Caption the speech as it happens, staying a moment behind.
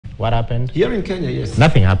What happened? Here in Kenya, yes.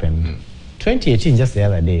 Nothing happened. 2018, just the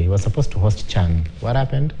other day, was supposed to host Chan. What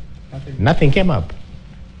happened? Nothing came up.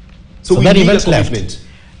 So we that need event a commitment. left.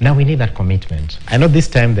 Now we need that commitment. I know this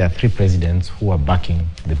time there are 3 presidents who are backing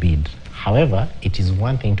the bid. However, it is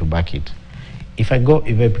one thing to back it. If I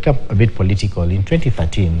become a bit political, in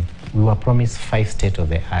 2013, we were promised 5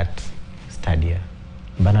 state-of-the-art stadia.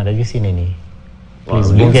 Bernard, have you seen any?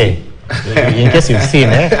 Please, Bunge, in case you've seen,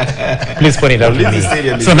 please point it out to me.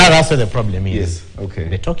 So now that's what the problem is. Yes, okay.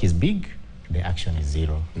 The talk is big, the action is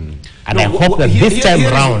 0. And I hope that this time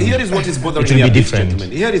round, here is what is bothering it will me be a bit, different.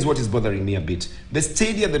 gentlemen. Here is what is bothering me a bit. The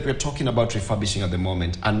stadia that we're talking about refurbishing at the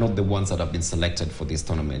moment are not the ones that have been selected for this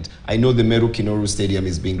tournament. I know the Meru Kinoru Stadium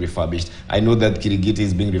is being refurbished. I know that Kirigiti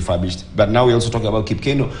is being refurbished. But now we're also talking about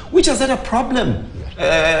Kipkeno, which has had a problem.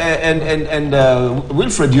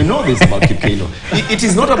 Wilfred, you know this about Kipkeno. It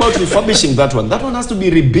is not about refurbishing that one. That one has to be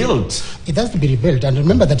rebuilt. It has to be rebuilt. And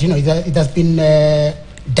remember that, it has been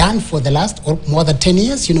done for the last or more than 10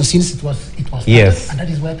 years, since it was started. Yes. And that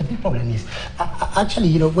is where the big problem is.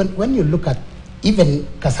 Actually, when you look at even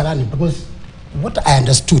Kasarani, because what I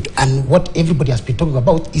understood and what everybody has been talking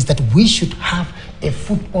about is that we should have a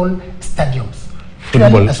football stadiums.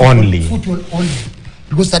 Football only. Football only.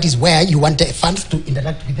 Because that is where you want the fans to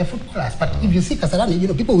interact with the footballers. But if you see Kasarani,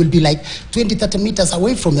 people will be like 20, 30 meters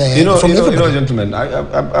away from the gentlemen,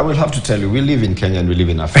 I will have to tell you, we live in Kenya and we live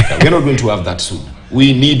in Africa. We're not going to have that soon.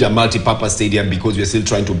 We need a multi-purpose stadium because we're still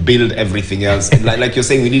trying to build everything else. like you're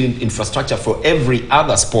saying, we need infrastructure for every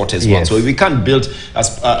other sport as well. So if we can't build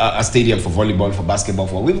a stadium for volleyball, for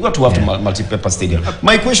basketball, we've got to have a multi-purpose stadium.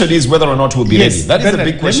 My question is whether or not we'll be ready. That is the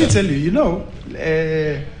big question. Let me tell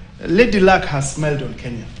you, Lady Luck has smiled on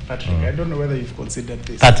Kenya, Patrick. I don't know whether you've considered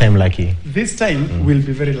this. That time lucky. This time we'll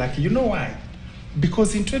be very lucky. You know why?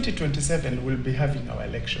 Because in 2027 we'll be having our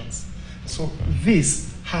elections. So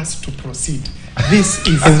this has to proceed. This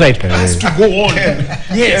is has to go on.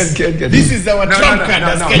 Yes. This is our trump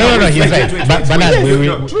card. No, he's right. Bernard,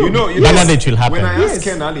 it will happen. When I asked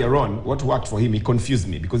Ken earlier on what worked for him, he confused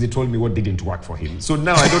me because he told me what didn't work for him. So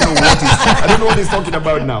now I don't know what he's talking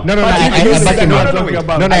about now. I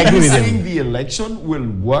agree with him. Saying the election will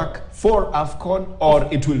work for AFCON or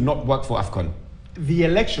it will not work for AFCON? The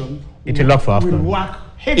election will work for AFCON. Will work.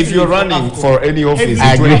 If you're running for any office in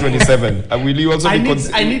 2027, will you also be?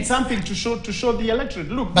 I need something to show the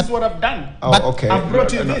electorate. Look, this is what I've done. Oh, okay. I've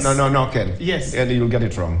brought you this. No, Ken. Yes. And you'll get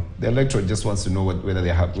it wrong. The electorate just wants to know whether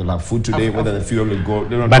they will have food today, whether the fuel will go.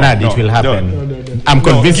 Bernard, it will happen. No. I'm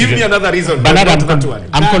convinced. Give me another reason. Bernard, I'm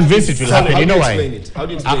convinced it will happen. You know why? How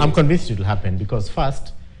do you explain it? I'm convinced it will happen because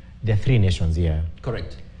first, there are 3 nations here.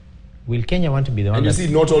 Correct. Will Kenya want to be the one? And you see,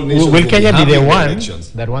 not all nations will Kenya be the one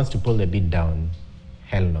elections that wants to pull the bid down?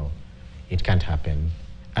 Hell no. It can't happen.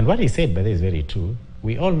 And what he said, by the way, is very true.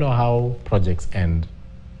 We all know how projects end.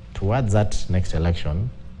 Towards that next election,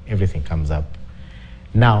 everything comes up.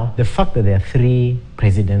 Now, the fact that there are 3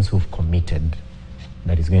 presidents who've committed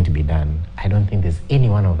that is going to be done, I don't think there's any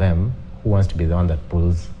one of them who wants to be the one that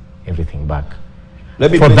pulls everything back.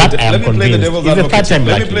 Let me play the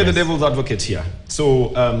devil's advocate here.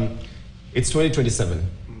 So it's 2027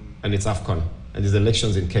 and it's AFCON and there's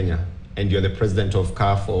elections in Kenya. And you're the president of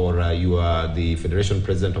CAF or you are the federation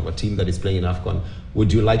president of a team that is playing in AFCON,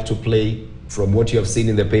 would you like to play, from what you have seen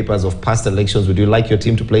in the papers of past elections, would you like your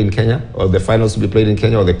team to play in Kenya? Or the finals to be played in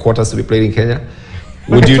Kenya? Or the quarters to be played in Kenya?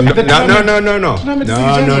 Would you? No.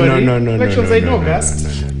 Elections I know,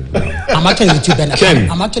 Gus. I'm actually with you, Ben.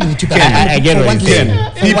 I'm actually with you, Ben. Ken,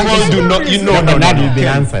 people do not,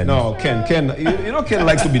 Ken, Ken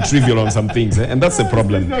likes to be trivial on some things, and that's the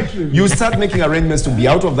problem. You start making arrangements to be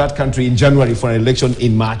out of that country in January for an election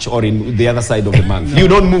in March or in the other side of the month. You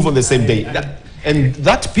don't move on the same day. And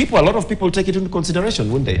a lot of people take it into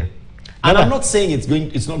consideration, wouldn't they? And I'm not saying it's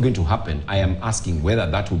not going to happen. I am asking whether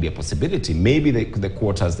that will be a possibility. Maybe the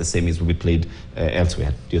quarters, the semis will be played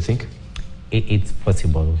elsewhere. Do you think? It's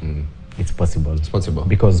possible. It's possible. It's possible.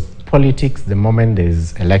 Because politics, the moment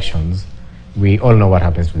there's elections, we all know what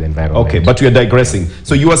happens with the environment. Okay, but we are digressing.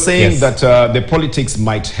 So you are saying that the politics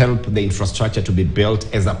might help the infrastructure to be built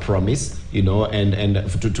as a promise, and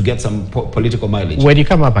to get some political mileage. When you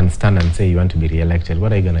come up and stand and say you want to be re-elected,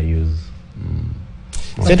 what are you going to use?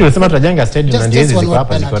 Say to Sema Tajenga Stadium and this is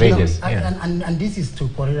courageous. And this is to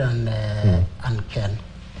Korea and Ken.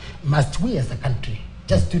 Must we as a country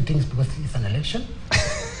just do things because it's an election?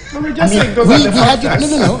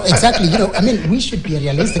 Exactly. We should be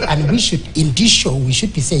realistic, and we should, in this show, we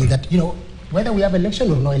should be saying that, whether we have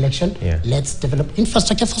election or no election, let's develop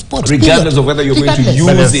infrastructure for sports. Regardless of whether you're going to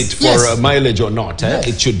use it for mileage or not,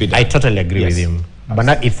 it should be done. I totally agree with him. But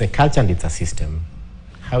now it's a culture and it's a system.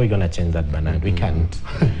 How are we going to change that, Bernard? We can't.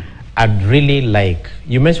 I'd really like,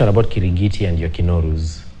 you mentioned about Kirigiti and your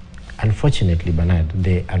Kinorus. Unfortunately, Bernard,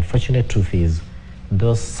 the unfortunate truth is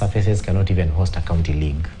those surfaces cannot even host a county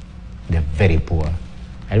league. They're very poor.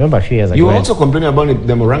 I remember a few years ago. You were also complaining about it,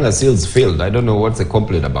 the Moranga Seals field. I don't know what's the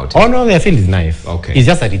complaint about it. Oh no, their field is nice. Okay. It's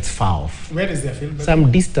just that it's far off. Where is their field? Some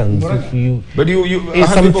distance. But you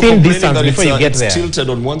some field distance before you get there. It's tilted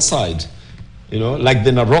on one side. You know, like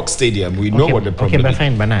the Narok Stadium. We know what the problem is. Okay, but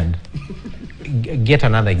fine, Bernard. Get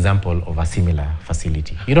another example of a similar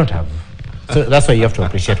facility. You don't have. So that's why you have to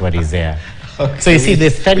appreciate what is there. Okay. So you see, the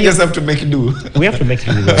stadium. We just have to make do. We have to make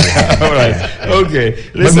do. All right. Okay.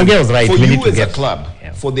 Listen, but was right. For we you need to as get, a club,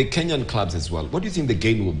 for the Kenyan clubs as well, what do you think the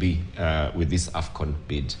gain will be with this AFCON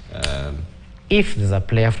bid? If there's a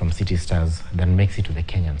player from City Stars that makes it to the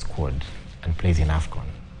Kenyan squad and plays in AFCON,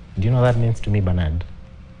 do you know what that means to me, Bernard?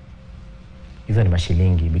 Hizo ni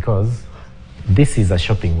mashilingi, because this is a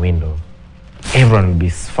shopping window. Everyone will be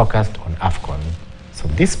focused on AFCON. So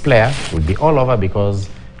this player will be all over because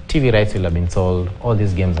TV rights will have been sold. All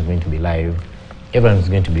these games are going to be live. Everyone is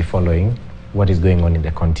going to be following what is going on in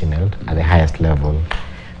the continent at the highest level.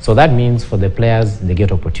 So that means for the players, they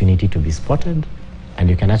get opportunity to be spotted, and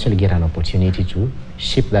you can actually get an opportunity to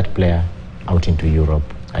ship that player out into Europe.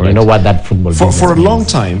 And you know what that football for a long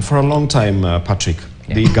time, Patrick,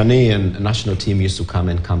 the Ghanaian national team used to come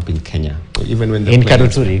and camp in Kenya, even when they in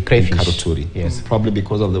Karuturi, crayfish. In Karuturi, yes, probably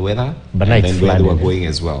because of the weather, but and then where they were going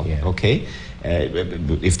as well. Yeah. Okay,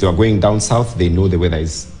 if they were going down south, they know the weather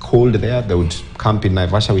is cold there. They would camp in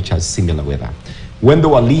Naivasha, which has similar weather. When they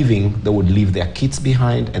were leaving, they would leave their kits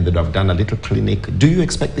behind, and they'd have done a little clinic. Do you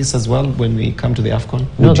expect this as well when we come to the AFCON?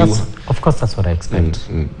 No, of course, that's what I expect.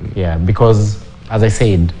 Yeah, because as I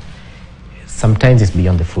said, sometimes it's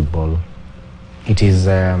beyond the football. It is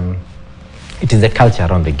the culture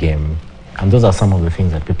around the game, and those are some of the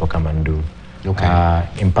things that people come and do. Okay.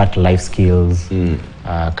 Impart life skills,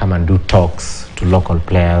 come and do talks to local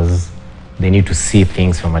players. They need to see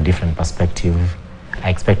things from a different perspective. I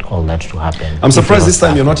expect all that to happen. I'm surprised this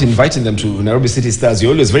time you're not inviting them to Nairobi City Stars.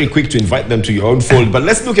 You're always very quick to invite them to your own fold. But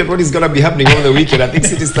let's look at what is going to be happening over the weekend. I think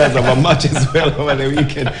City Stars have a match as well over the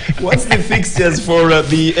weekend. What's the fixtures for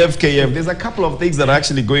the FKF? There's a couple of things that are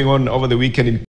actually going on over the weekend in